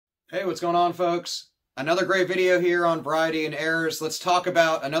Hey, what's going on, folks? Another great video here on Variety and Errors. Let's talk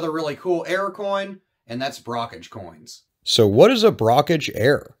about another really cool error coin, and that's Brockage coins. So what is a Brockage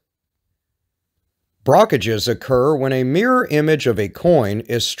error? Brockages occur when a mirror image of a coin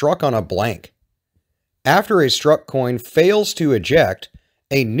is struck on a blank. After a struck coin fails to eject,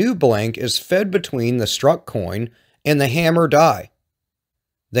 a new blank is fed between the struck coin and the hammer die.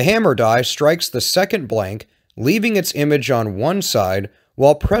 The hammer die strikes the second blank, leaving its image on one side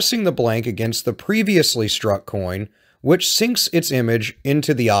while pressing the blank against the previously struck coin, which sinks its image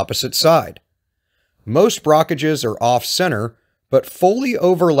into the opposite side. Most brockages are off-center, but fully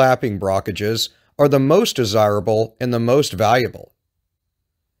overlapping brockages are the most desirable and the most valuable.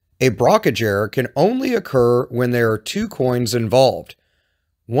 A brockage error can only occur when there are two coins involved.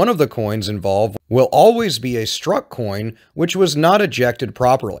 One of the coins involved will always be a struck coin which was not ejected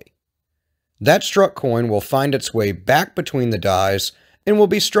properly. That struck coin will find its way back between the dies and will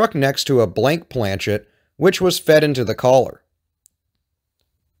be struck next to a blank planchet which was fed into the collar.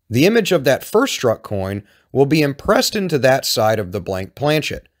 The image of that first struck coin will be impressed into that side of the blank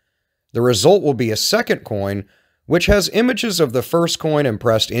planchet. The result will be a second coin which has images of the first coin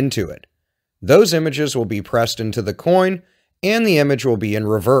impressed into it. Those images will be pressed into the coin and the image will be in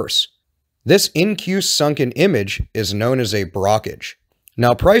reverse. This incuse sunken image is known as a brockage.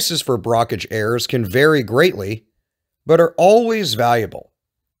 Now, prices for brockage errors can vary greatly, but are always valuable.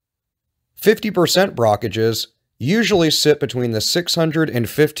 50% brockages usually sit between the $600 and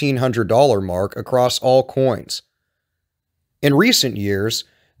 $1,500 mark across all coins. In recent years,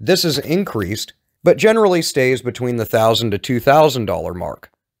 this has increased, but generally stays between the $1,000 to $2,000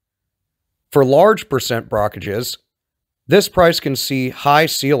 mark. For large percent brockages, this price can see high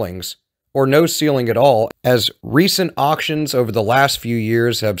ceilings or no ceiling at all, as recent auctions over the last few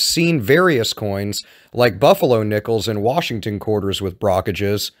years have seen various coins like Buffalo nickels and Washington quarters with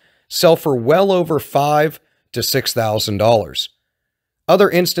brockages sell for well over $5,000 to $6,000. Other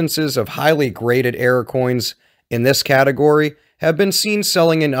instances of highly graded error coins in this category have been seen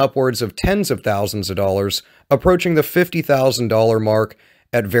selling in upwards of tens of thousands of dollars, approaching the $50,000 mark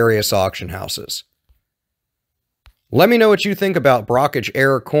at various auction houses. Let me know what you think about brockage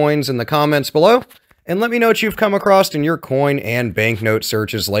error coins in the comments below, and let me know what you've come across in your coin and banknote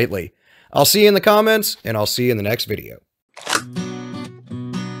searches lately. I'll see you in the comments, and I'll see you in the next video.